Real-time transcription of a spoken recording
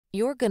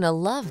You're gonna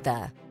love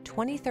the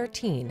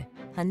 2013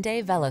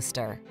 Hyundai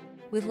Veloster.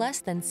 With less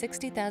than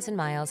 60,000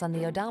 miles on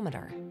the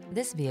odometer,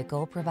 this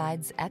vehicle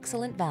provides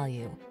excellent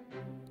value.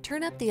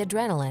 Turn up the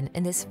adrenaline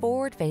in this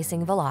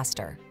forward-facing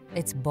Veloster.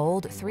 Its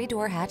bold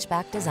three-door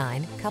hatchback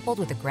design, coupled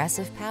with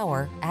aggressive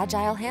power,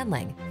 agile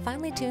handling,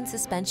 finely tuned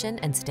suspension,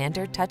 and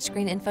standard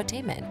touchscreen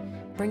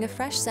infotainment, bring a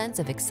fresh sense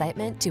of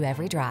excitement to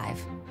every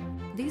drive.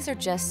 These are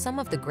just some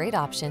of the great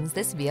options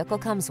this vehicle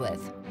comes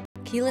with: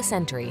 keyless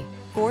entry,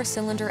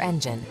 4-cylinder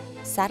engine,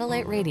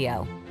 satellite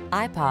radio,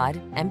 iPod,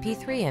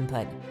 MP3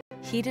 input,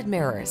 heated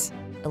mirrors,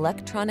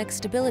 electronic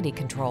stability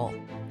control,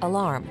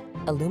 alarm,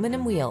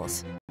 aluminum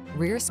wheels,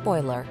 rear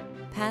spoiler,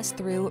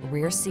 pass-through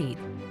rear seat.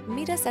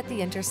 Meet us at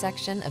the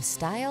intersection of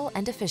style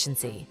and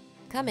efficiency.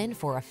 Come in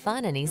for a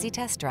fun and easy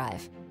test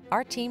drive.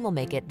 Our team will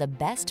make it the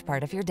best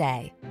part of your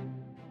day.